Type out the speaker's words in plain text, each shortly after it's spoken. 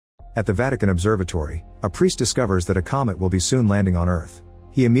At the Vatican Observatory, a priest discovers that a comet will be soon landing on Earth.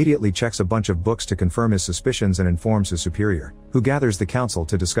 He immediately checks a bunch of books to confirm his suspicions and informs his superior, who gathers the council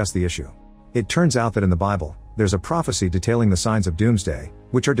to discuss the issue. It turns out that in the Bible, there's a prophecy detailing the signs of doomsday,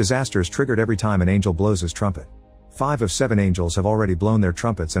 which are disasters triggered every time an angel blows his trumpet. 5 of 7 angels have already blown their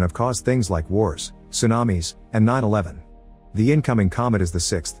trumpets and have caused things like wars, tsunamis, and 9/11. The incoming comet is the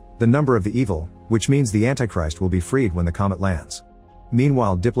 6th, the number of the evil, which means the Antichrist will be freed when the comet lands.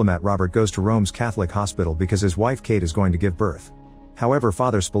 Meanwhile, diplomat Robert goes to Rome's Catholic hospital because his wife Kate is going to give birth. However,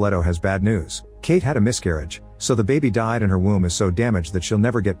 Father Spoleto has bad news. Kate had a miscarriage, so the baby died and her womb is so damaged that she'll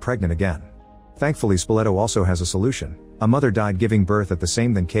never get pregnant again. Thankfully, Spoleto also has a solution. A mother died giving birth at the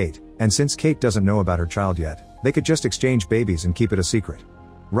same than Kate, and since Kate doesn't know about her child yet, they could just exchange babies and keep it a secret.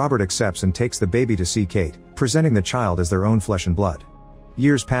 Robert accepts and takes the baby to see Kate, presenting the child as their own flesh and blood.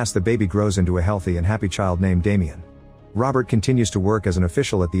 Years pass, the baby grows into a healthy and happy child named Damien. Robert continues to work as an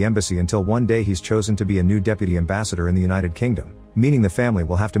official at the embassy until one day he's chosen to be a new deputy ambassador in the United Kingdom, meaning the family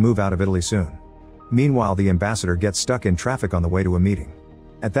will have to move out of Italy soon. Meanwhile, the ambassador gets stuck in traffic on the way to a meeting.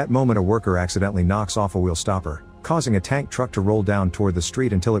 At that moment, a worker accidentally knocks off a wheel stopper, causing a tank truck to roll down toward the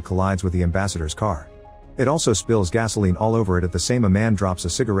street until it collides with the ambassador's car. It also spills gasoline all over it. At the same, a man drops a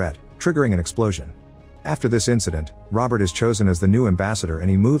cigarette, triggering an explosion. After this incident, Robert is chosen as the new ambassador and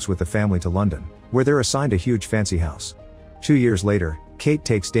he moves with the family to London, where they're assigned a huge fancy house. 2 years later, Kate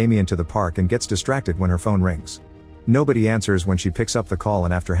takes Damien to the park and gets distracted when her phone rings. Nobody answers when she picks up the call,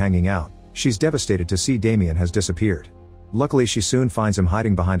 and after hanging out, she's devastated to see Damien has disappeared. Luckily, she soon finds him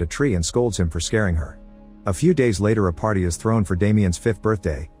hiding behind a tree and scolds him for scaring her. A few days later, a party is thrown for Damien's 5th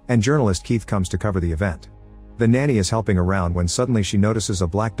birthday, and journalist Keith comes to cover the event. The nanny is helping around when suddenly she notices a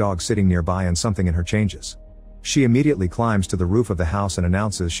black dog sitting nearby and something in her changes. She immediately climbs to the roof of the house and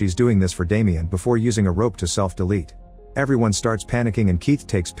announces she's doing this for Damien before using a rope to self-delete. Everyone starts panicking and Keith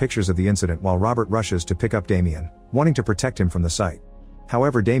takes pictures of the incident while Robert rushes to pick up Damien, wanting to protect him from the sight.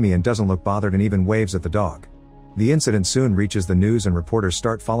 However, Damien doesn't look bothered and even waves at the dog. The incident soon reaches the news and reporters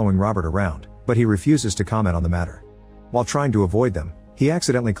start following Robert around, but he refuses to comment on the matter. While trying to avoid them, he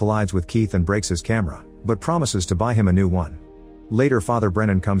accidentally collides with Keith and breaks his camera, but promises to buy him a new one. Later, Father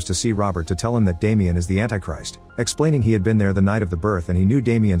Brennan comes to see Robert to tell him that Damien is the Antichrist, explaining he had been there the night of the birth and he knew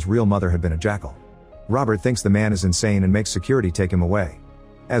Damien's real mother had been a jackal. Robert thinks the man is insane and makes security take him away.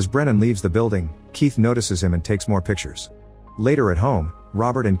 As Brennan leaves the building, Keith notices him and takes more pictures. Later at home,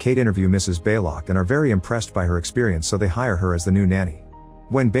 Robert and Kate interview Mrs. Baylock and are very impressed by her experience, so they hire her as the new nanny.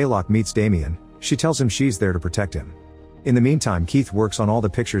 When Baylock meets Damien, she tells him she's there to protect him. In the meantime, Keith works on all the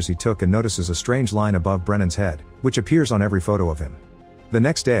pictures he took and notices a strange line above Brennan's head, which appears on every photo of him. The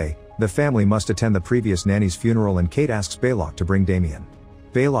next day, the family must attend the previous nanny's funeral and Kate asks Baylock to bring Damien.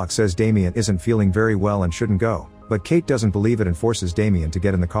 Baylock says Damien isn't feeling very well and shouldn't go, but Kate doesn't believe it and forces Damien to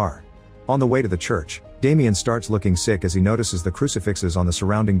get in the car. On the way to the church, Damien starts looking sick as he notices the crucifixes on the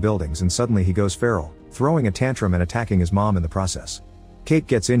surrounding buildings and suddenly he goes feral, throwing a tantrum and attacking his mom in the process. Kate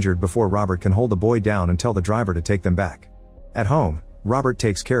gets injured before Robert can hold the boy down and tell the driver to take them back. At home, Robert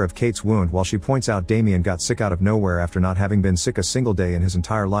takes care of Kate's wound while she points out Damien got sick out of nowhere after not having been sick a single day in his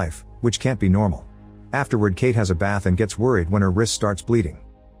entire life, which can't be normal. Afterward, Kate has a bath and gets worried when her wrist starts bleeding.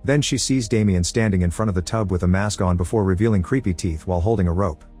 Then she sees Damien standing in front of the tub with a mask on before revealing creepy teeth while holding a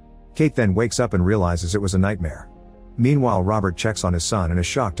rope. Kate then wakes up and realizes it was a nightmare. Meanwhile, Robert checks on his son and is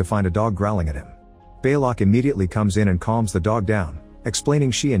shocked to find a dog growling at him. Baylock immediately comes in and calms the dog down,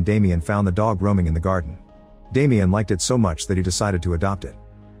 explaining she and Damien found the dog roaming in the garden. Damien liked it so much that he decided to adopt it.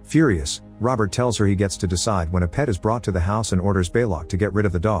 Furious, Robert tells her he gets to decide when a pet is brought to the house and orders Baylock to get rid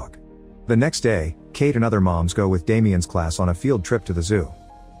of the dog. The next day, Kate and other moms go with Damien's class on a field trip to the zoo.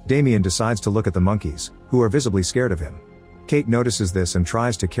 Damien decides to look at the monkeys, who are visibly scared of him. Kate notices this and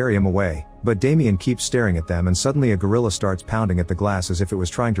tries to carry him away, but Damien keeps staring at them and suddenly a gorilla starts pounding at the glass as if it was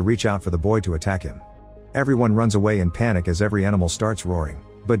trying to reach out for the boy to attack him. Everyone runs away in panic as every animal starts roaring,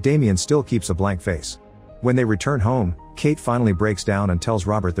 but Damien still keeps a blank face. When they return home, Kate finally breaks down and tells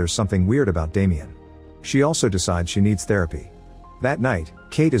Robert there's something weird about Damien. She also decides she needs therapy. That night,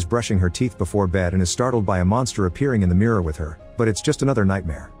 Kate is brushing her teeth before bed and is startled by a monster appearing in the mirror with her, but it's just another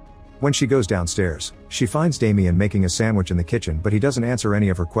nightmare. When she goes downstairs, she finds Damien making a sandwich in the kitchen, but he doesn't answer any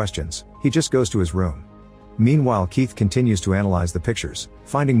of her questions, he just goes to his room. Meanwhile, Keith continues to analyze the pictures,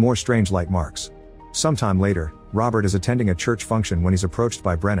 finding more strange light marks. Sometime later, Robert is attending a church function when he's approached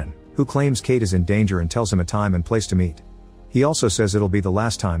by Brennan, who claims Kate is in danger and tells him a time and place to meet. He also says it'll be the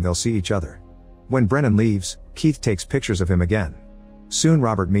last time they'll see each other. When Brennan leaves, Keith takes pictures of him again. Soon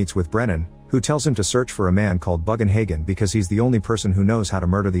Robert meets with Brennan, who tells him to search for a man called Bugenhagen because he's the only person who knows how to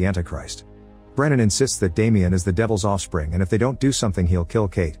murder the Antichrist. Brennan insists that Damien is the devil's offspring and if they don't do something he'll kill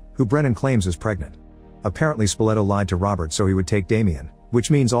Kate, who who Brennan claims is pregnant. Apparently Spoleto lied to Robert so he would take Damien, which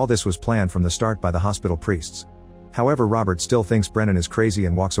means all this was planned from the start by the hospital priests. However, Robert still thinks Brennan is crazy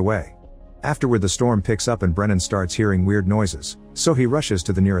and walks away. Afterward, the storm picks up and Brennan starts hearing weird noises, so he rushes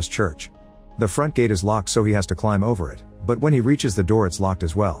to the nearest church. The front gate is locked, so he has to climb over it, but when he reaches the door it's locked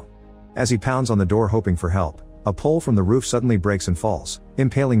as well. As he pounds on the door hoping for help, a pole from the roof suddenly breaks and falls,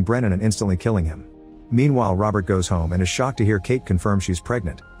 impaling Brennan and instantly killing him. Meanwhile, Robert goes home and is shocked to hear Kate confirm she's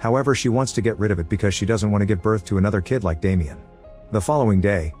pregnant. However, she wants to get rid of it because she doesn't want to give birth to another kid like Damien. The following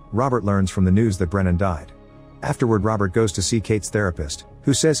day, Robert learns from the news that Brennan died. Afterward, Robert goes to see Kate's therapist,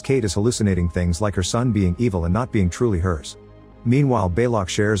 who says Kate is hallucinating things like her son being evil and not being truly hers. Meanwhile, Baylock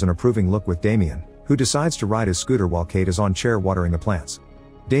shares an approving look with Damien, who decides to ride his scooter while Kate is on chair watering the plants.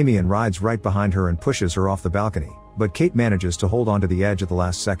 Damien rides right behind her and pushes her off the balcony, but Kate manages to hold onto the edge at the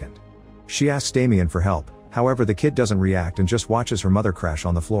last second. She asks Damien for help, however the kid doesn't react and just watches her mother crash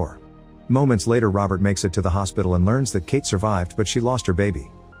on the floor. Moments later, Robert makes it to the hospital and learns that Kate survived but she lost her baby.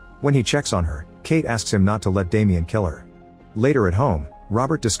 When he checks on her, Kate asks him not to let Damien kill her. Later at home,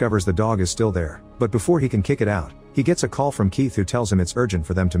 Robert discovers the dog is still there, but before he can kick it out, he gets a call from Keith who tells him it's urgent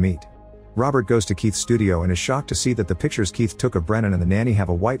for them to meet. Robert goes to Keith's studio and is shocked to see that the pictures Keith took of Brennan and the nanny have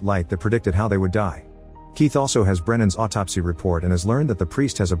a white light that predicted how they would die. Keith also has Brennan's autopsy report and has learned that the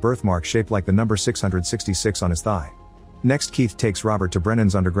priest has a birthmark shaped like the number 666 on his thigh. Next, Keith takes Robert to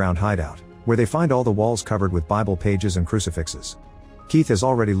Brennan's underground hideout, where they find all the walls covered with Bible pages and crucifixes. Keith has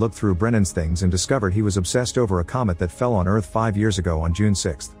already looked through Brennan's things and discovered he was obsessed over a comet that fell on Earth 5 years ago on June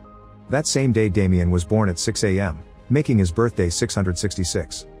 6. That same day, Damien was born at 6 a.m., making his birthday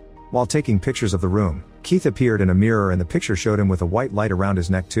 666. While taking pictures of the room, Keith appeared in a mirror and the picture showed him with a white light around his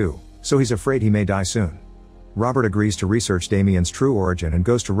neck too, so he's afraid he may die soon. Robert agrees to research Damien's true origin and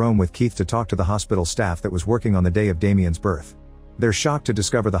goes to Rome with Keith to talk to the hospital staff that was working on the day of Damien's birth. They're shocked to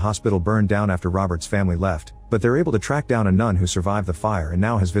discover the hospital burned down after Robert's family left, but they're able to track down a nun who survived the fire and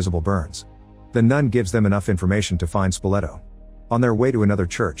now has visible burns. The nun gives them enough information to find Spoleto. On their way to another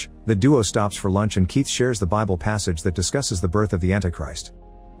church, the duo stops for lunch and Keith shares the Bible passage that discusses the birth of the Antichrist.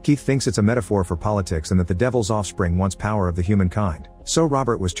 Keith thinks it's a metaphor for politics and that the devil's offspring wants power of the humankind, so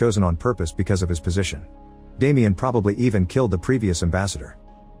Robert was chosen on purpose because of his position. Damien probably even killed the previous ambassador.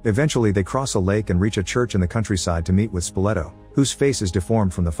 Eventually they cross a lake and reach a church in the countryside to meet with Spoleto, whose face is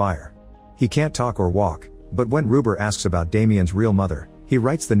deformed from the fire. He can't talk or walk, but when Ruber asks about Damien's real mother, he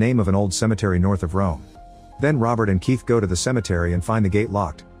writes the name of an old cemetery north of Rome. Then Robert and Keith go to the cemetery and find the gate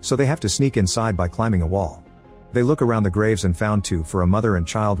locked, so they have to sneak inside by climbing a wall. They look around the graves and found two for a mother and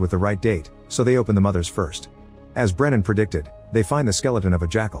child with the right date, so they open the mother's first. As Brennan predicted, they find the skeleton of a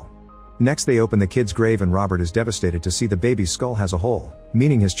jackal. Next they open the kid's grave and Robert is devastated to see the baby's skull has a hole,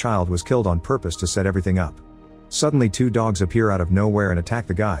 meaning his child was killed on purpose to set everything up. Suddenly two dogs appear out of nowhere and attack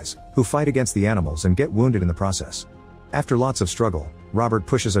the guys, who fight against the animals and get wounded in the process. After lots of struggle, Robert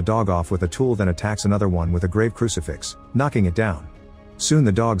pushes a dog off with a tool, then attacks another one with a grave crucifix, knocking it down. Soon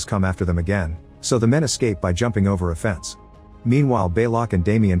the dogs come after them again, so the men escape by jumping over a fence. Meanwhile, Baylock and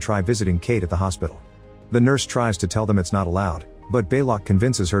Damien try visiting Kate at the hospital. The nurse tries to tell them it's not allowed, but Baylock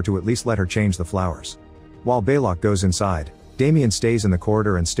convinces her to at least let her change the flowers. While Baylock goes inside, Damien stays in the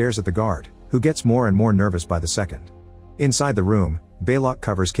corridor and stares at the guard, who gets more and more nervous by the second. Inside the room, Baylock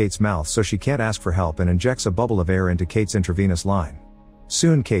covers Kate's mouth so she can't ask for help and injects a bubble of air into Kate's intravenous line.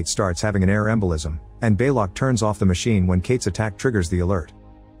 Soon Kate starts having an air embolism, and Baylock turns off the machine when Kate's attack triggers the alert.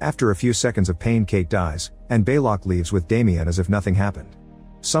 After a few seconds of pain, Kate dies, and Baylock leaves with Damien as if nothing happened.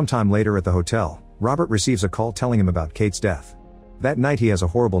 Sometime later at the hotel, Robert receives a call telling him about Kate's death. That night he has a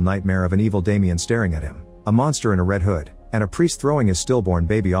horrible nightmare of an evil Damien staring at him, a monster in a red hood, and a priest throwing his stillborn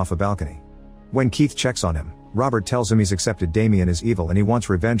baby off a balcony. When Keith checks on him, Robert tells him he's accepted Damien as evil and he wants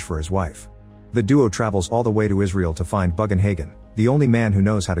revenge for his wife. The duo travels all the way to Israel to find Bugenhagen, the only man who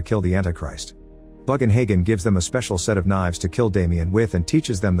knows how to kill the Antichrist. Bugenhagen gives them a special set of knives to kill Damien with and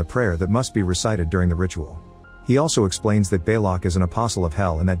teaches them the prayer that must be recited during the ritual. He also explains that Baylock is an apostle of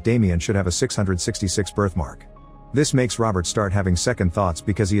hell and that Damien should have a 666 birthmark. This makes Robert start having second thoughts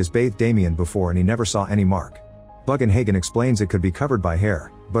because he has bathed Damien before and he never saw any mark. Bugenhagen explains it could be covered by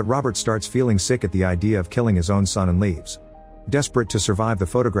hair, but Robert starts feeling sick at the idea of killing his own son and leaves. Desperate to survive the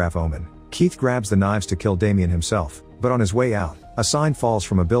photograph omen, Keith grabs the knives to kill Damien himself, but on his way out, a sign falls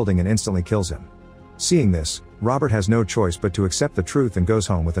from a building and instantly kills him. Seeing this, Robert has no choice but to accept the truth and goes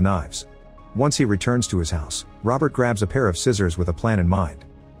home with the knives. Once he returns to his house, Robert grabs a pair of scissors with a plan in mind.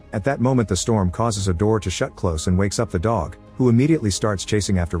 At that moment the storm causes a door to shut close and wakes up the dog, who immediately starts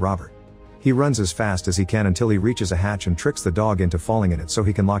chasing after Robert. He runs as fast as he can until he reaches a hatch and tricks the dog into falling in it so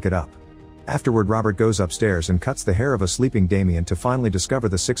he can lock it up. Afterward, Robert goes upstairs and cuts the hair of a sleeping Damien to finally discover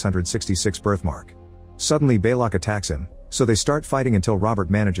the 666 birthmark. Suddenly Baylock attacks him, so they start fighting until Robert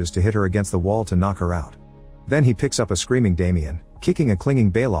manages to hit her against the wall to knock her out. Then he picks up a screaming Damien, kicking a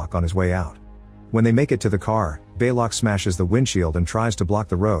clinging Baylock on his way out. When they make it to the car, Baylock smashes the windshield and tries to block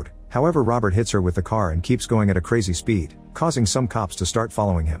the road, however Robert hits her with the car and keeps going at a crazy speed, causing some cops to start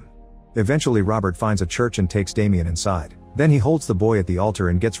following him. Eventually Robert finds a church and takes Damien inside. Then he holds the boy at the altar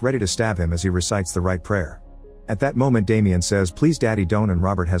and gets ready to stab him as he recites the right prayer. At that moment Damien says, "Please daddy don't," and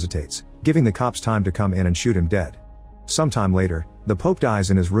Robert hesitates, giving the cops time to come in and shoot him dead. Sometime later, the Pope dies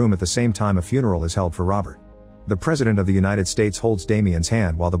in his room. At the same time a funeral is held for Robert. The President of the United States holds Damien's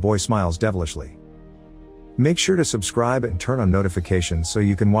hand while the boy smiles devilishly. Make sure to subscribe and turn on notifications so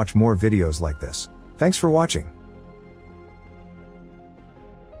you can watch more videos like this. Thanks for watching.